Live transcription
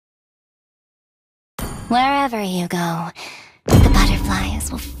Wherever you go, the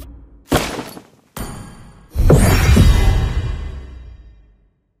butterflies will...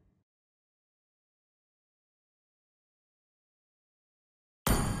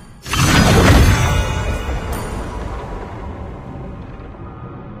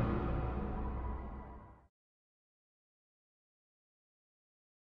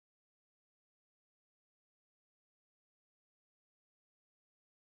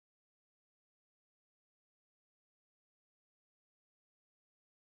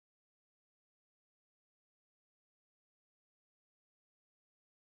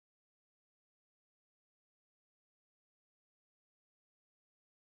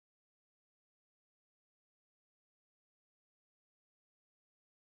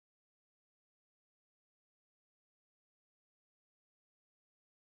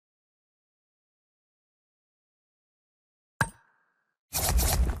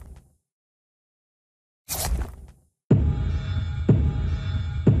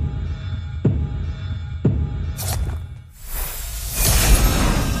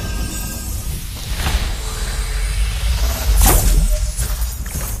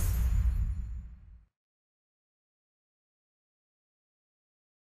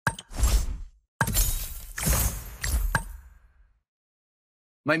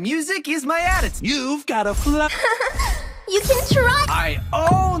 My music is my attitude. You've got a fly. You can try. I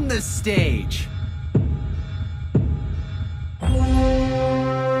own the stage.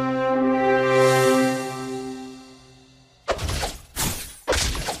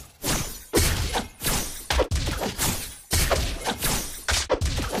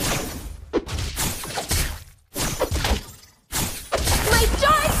 My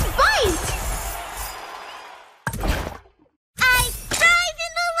darts bite! I thrive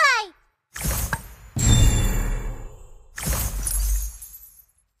in the light!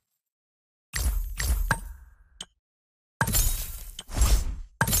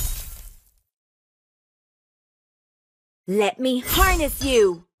 Let me harness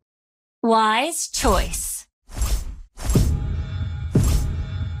you! Wise choice.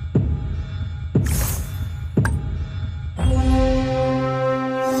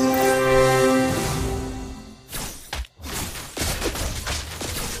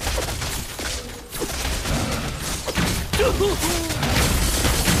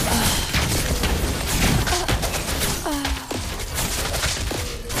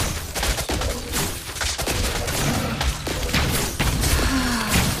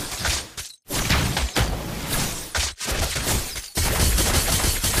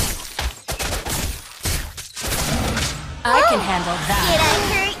 I can handle that. Did I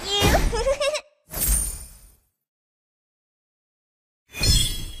hurt you?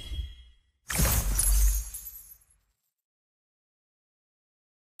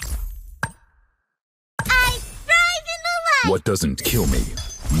 I thrive in the light! What doesn't kill me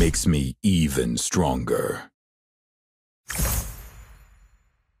makes me even stronger.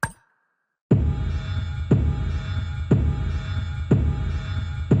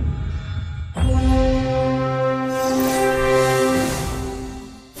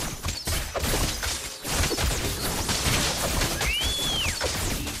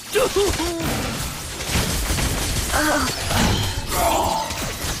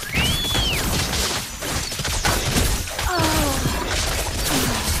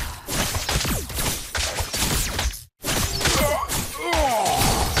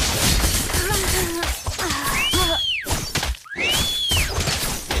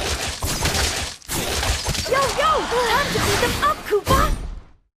 Yo, time to beat them up, Koopa!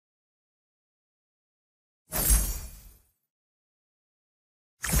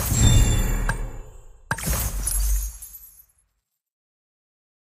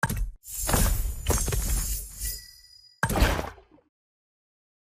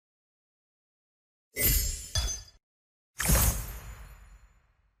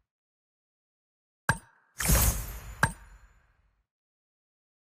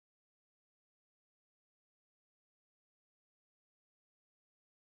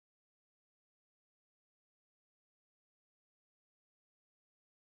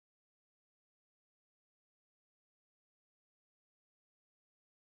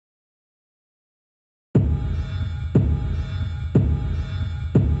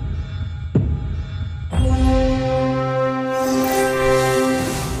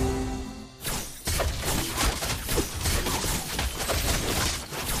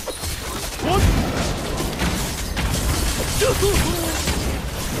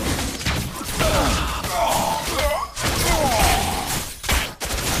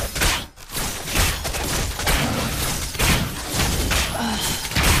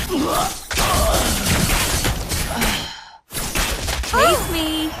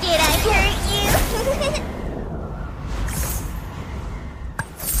 me. Did I hurt you?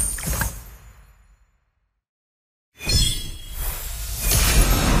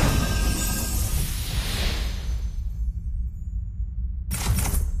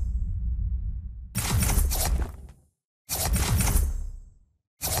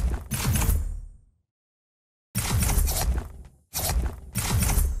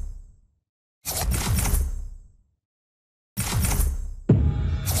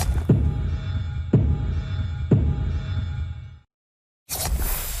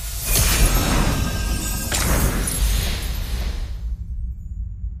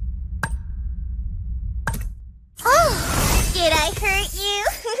 Oh, did I hurt you?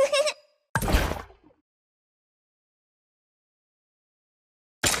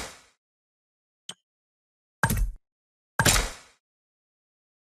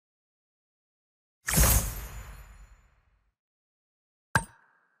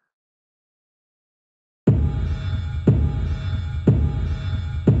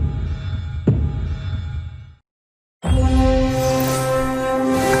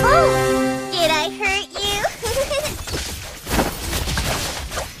 Oh, did I hurt you?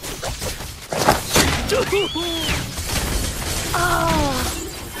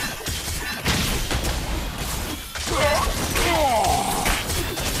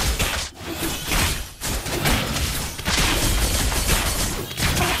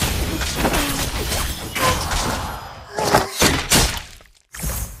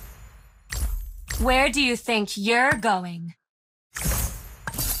 Where do you think you're going?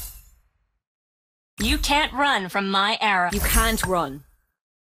 You can't run from my arrow. You can't run.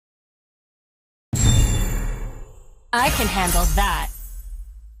 I can handle that.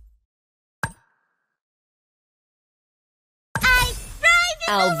 I thrive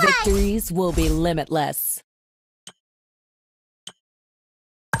in Our the light. victories will be limitless.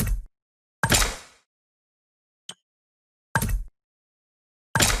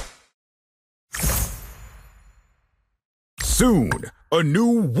 Soon, a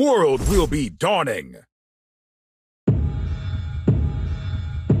new world will be dawning.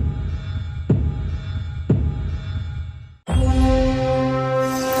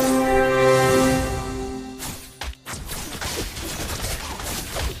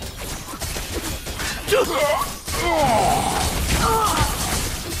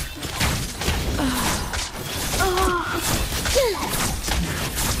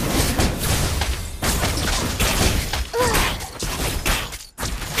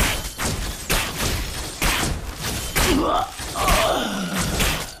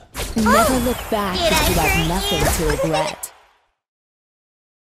 Never look back Did if you I have hurt nothing you? to regret.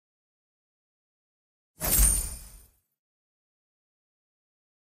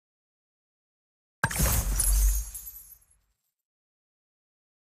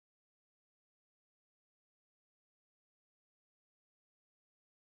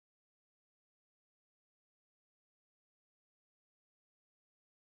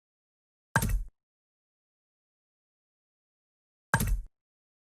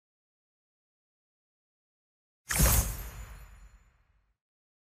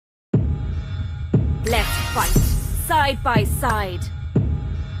 Let's fight, side by side.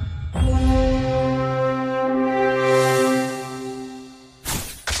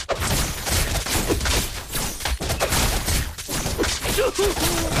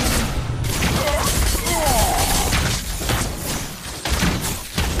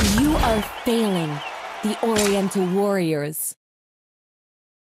 You are failing, the Oriental warriors.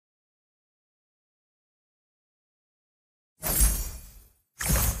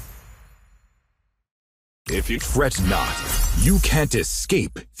 If you fret not, you can't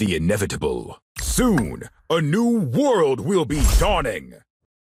escape the inevitable. Soon, a new world will be dawning.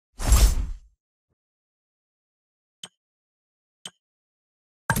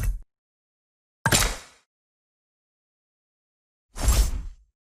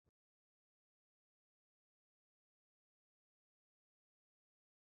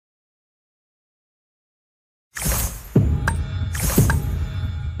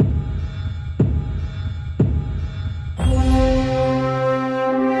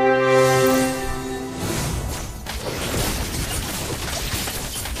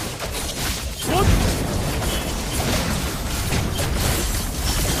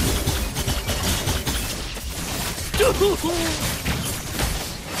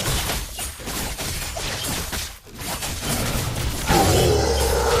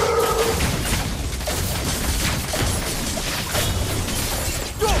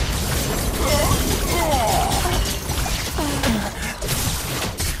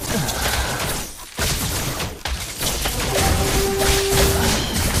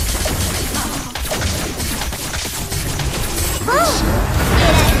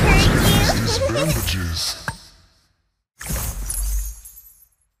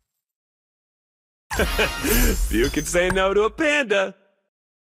 You can say no to a panda.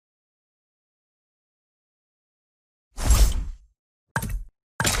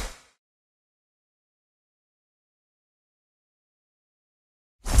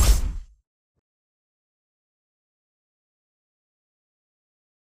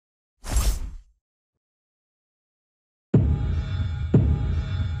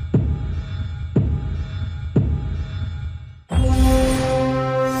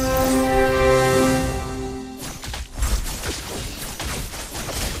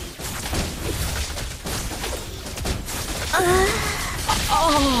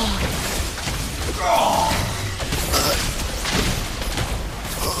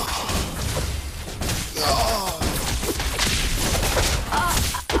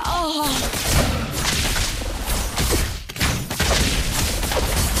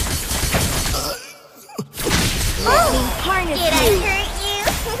 Did I hurt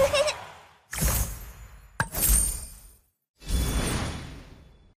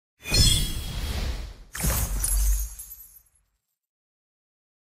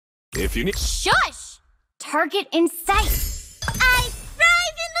you? If you need... Shush! Target in sight. I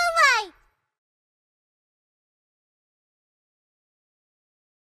thrive in the light.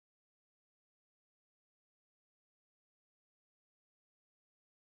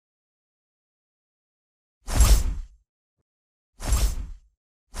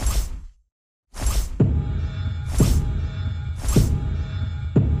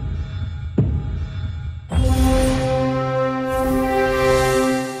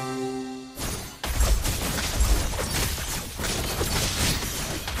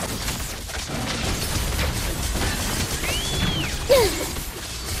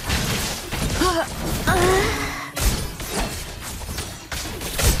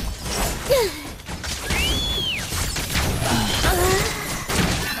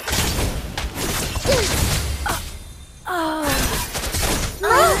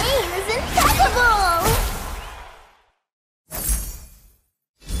 My aim is impeccable!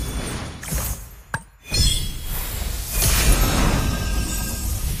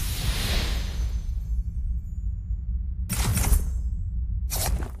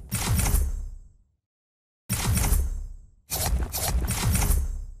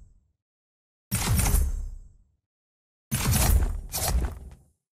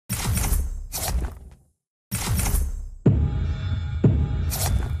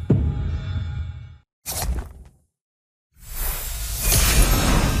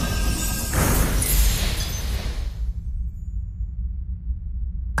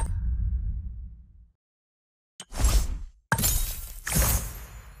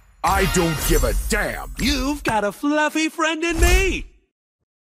 I don't give a damn. You've got a fluffy friend in me.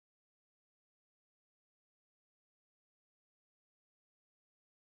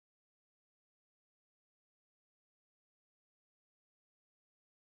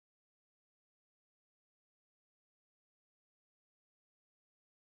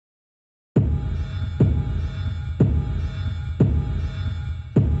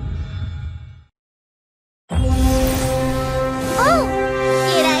 Oh!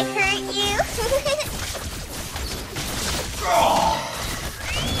 Did I hurt you?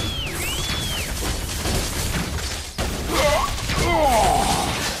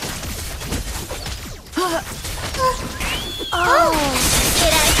 Oh!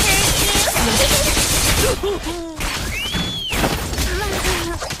 Did I hurt you?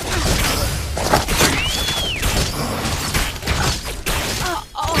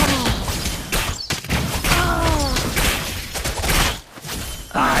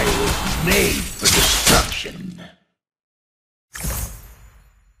 I was made for destruction.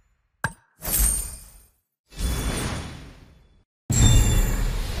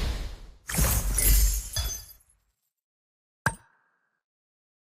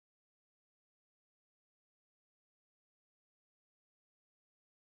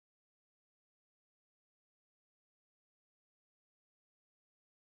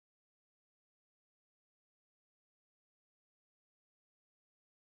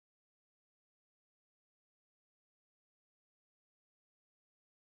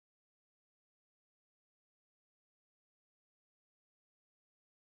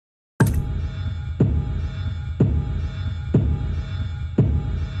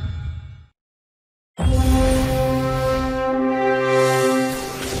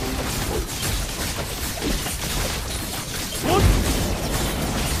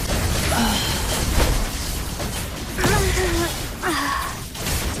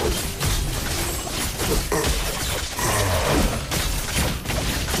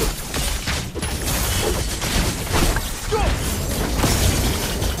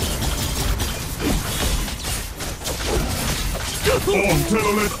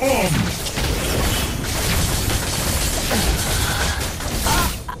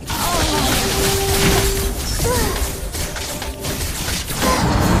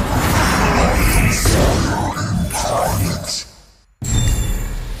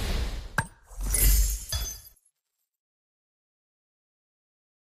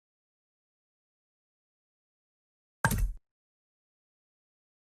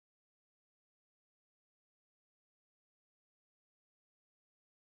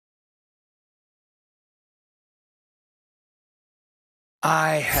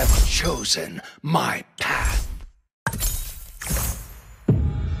 I have chosen my path.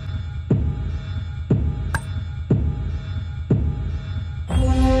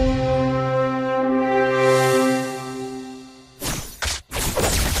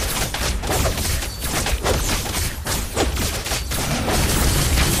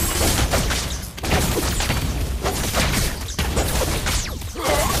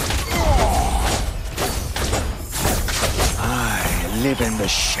 Live in the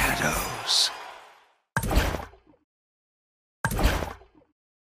shadows.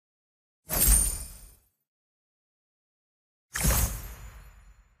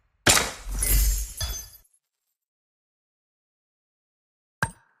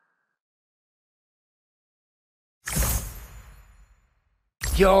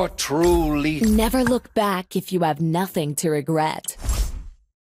 You're truly... Never look back if you have nothing to regret.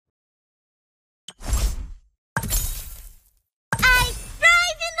 I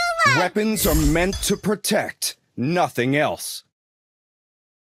thrive in the light! Weapons are meant to protect, nothing else.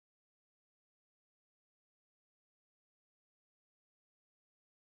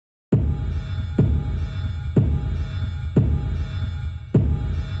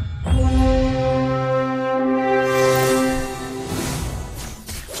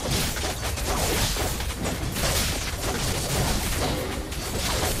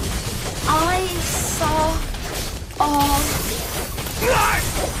 I saw all.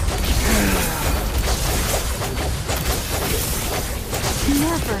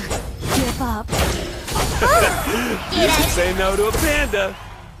 Never give up. You can say no to a panda.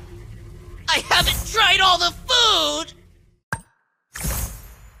 I haven't tried all the food!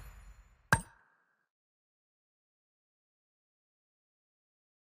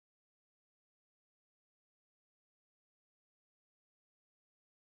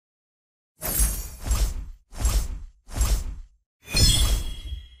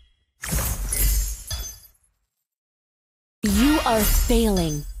 You are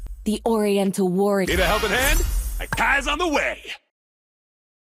failing. The Oriental Warrior. Need a helping hand? A guy's on the way.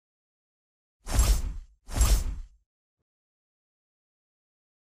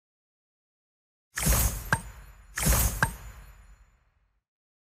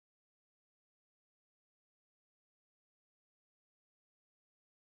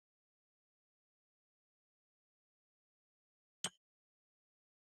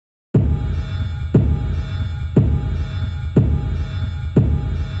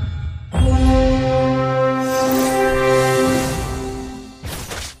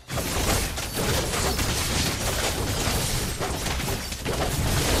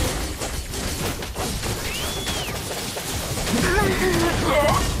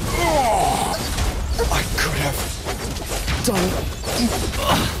 I could have done...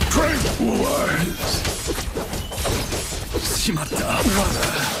 Tranquilize. しまった。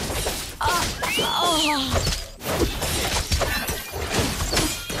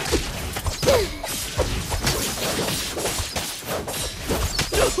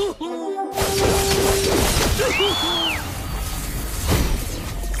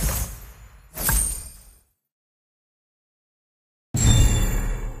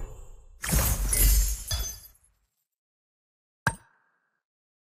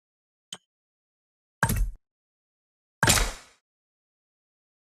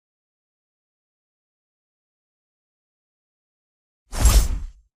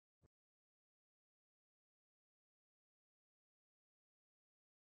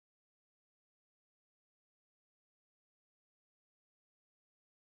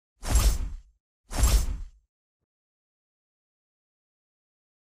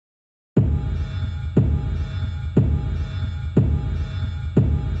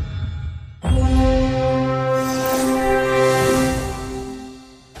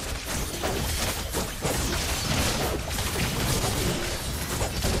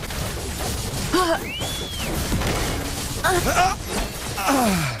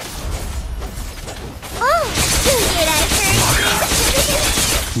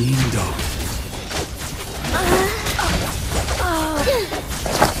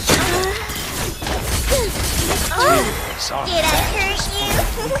Did I hurt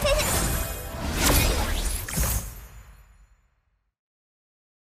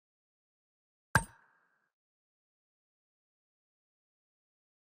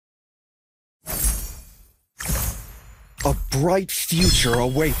A bright future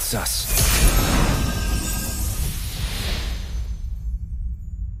awaits us.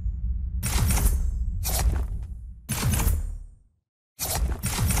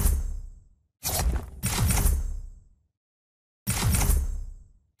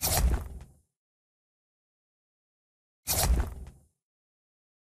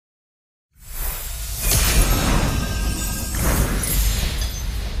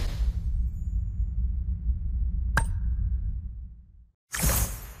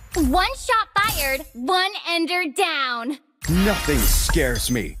 One shot fired, one ender down. Nothing scares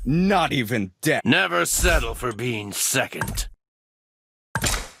me, not even death. Never settle for being second.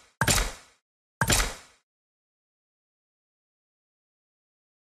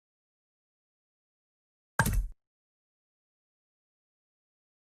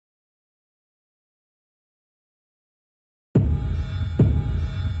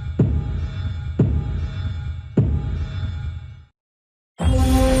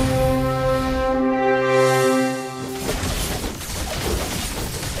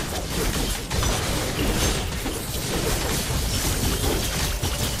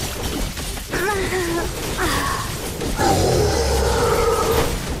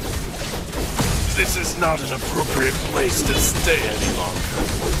 This is not an appropriate place to stay any longer.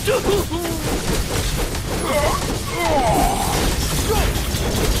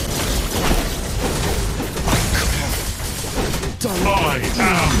 I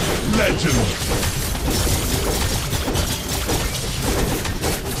am legend.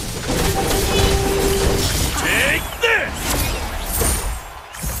 Take this!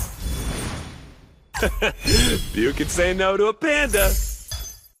 You can say no to a panda.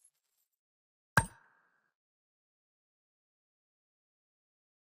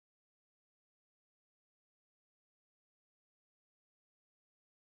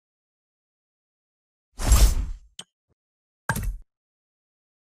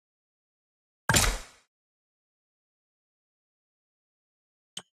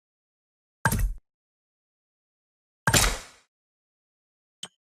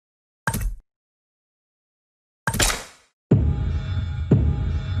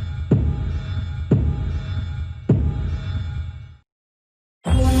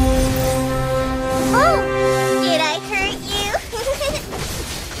 Oh, did I hurt you?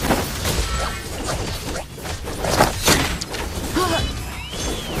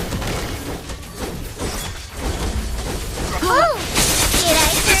 Oh, did I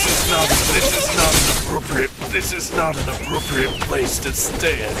hurt you? This is not an appropriate place to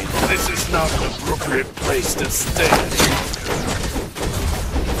stay any longer. This is not an appropriate place to stay any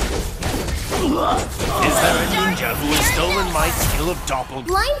longer. Is there a ninja who has stolen my skill of doppelganger?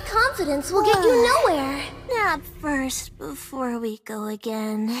 Blind confidence will get you nowhere. Nap first before we go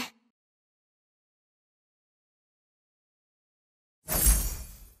again.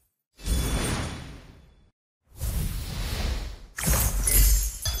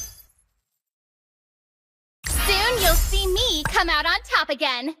 Soon you'll see me come out on top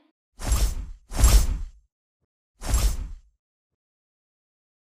again.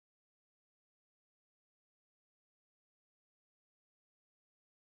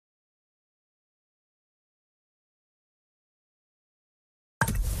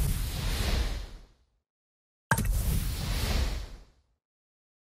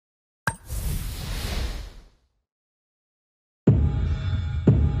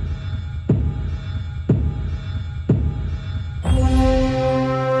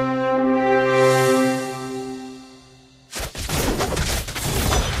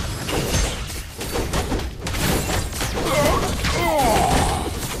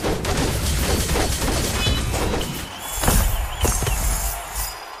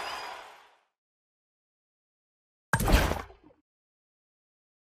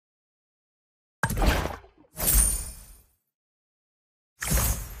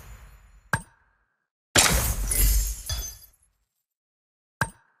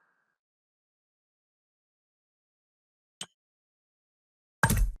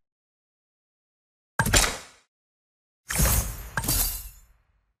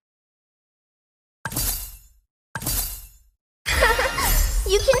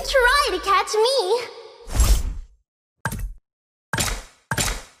 You can try to catch me.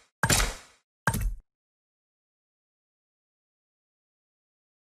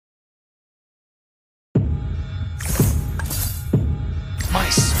 My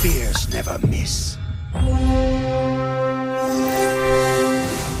spears never miss.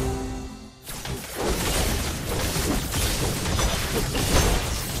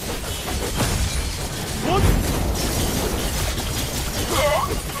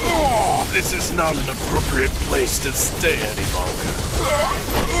 This is not an appropriate place to stay any longer.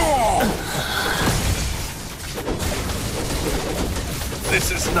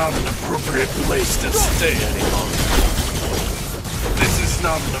 This is not an appropriate place to stay any longer. This is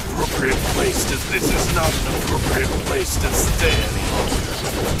not an appropriate place to. This is not an appropriate place to stay any longer.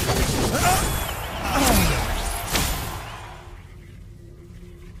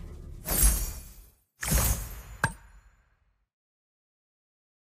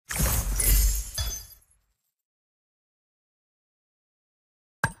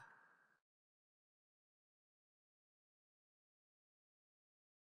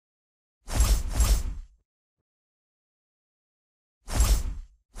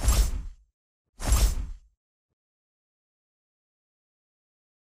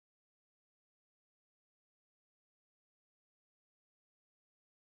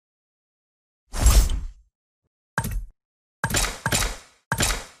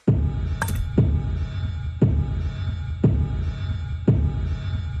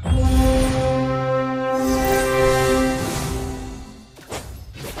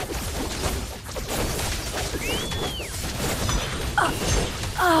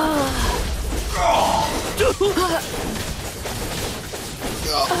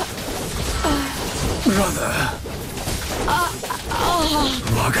 Brother.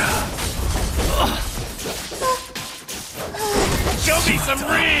 Maga. Show me some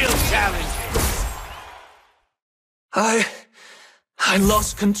real challenges! I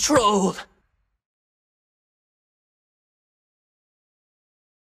lost control.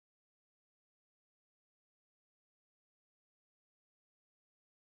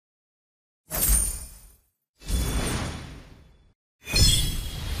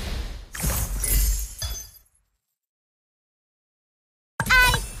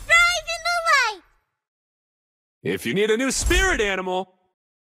 If you need a new spirit animal...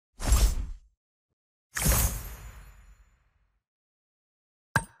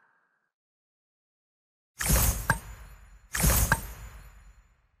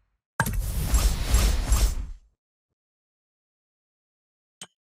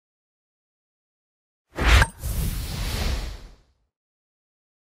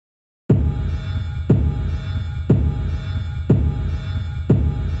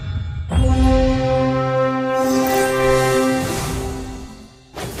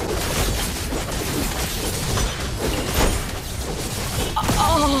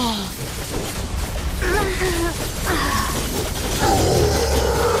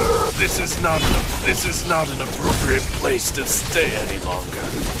 This is not an appropriate place to stay any longer.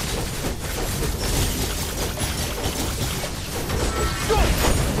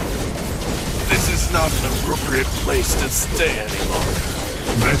 This is not an appropriate place to stay any longer.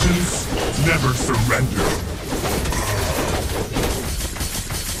 Legends never surrender.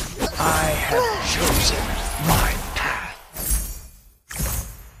 I have chosen my path.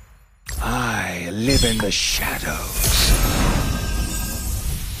 I live in the shadows.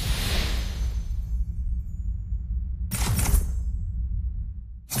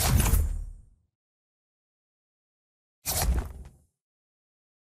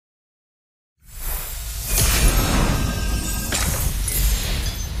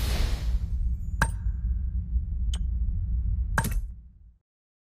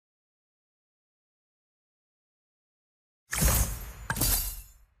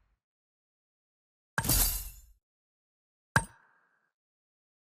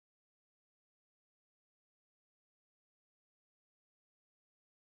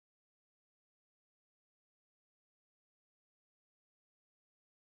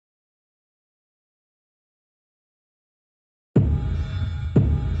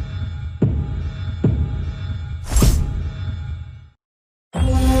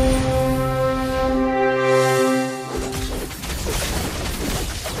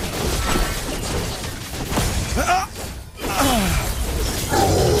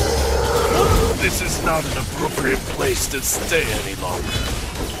 This is not an appropriate place to stay any longer.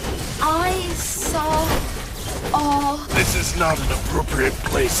 I saw all... This is not an appropriate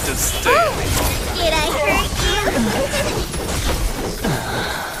place to stay any longer. Did I hurt you?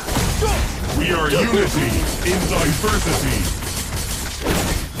 We are unity in diversity.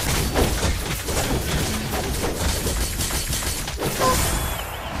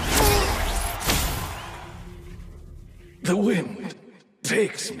 The wind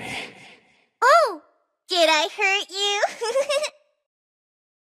takes me. Oh, did I hurt you?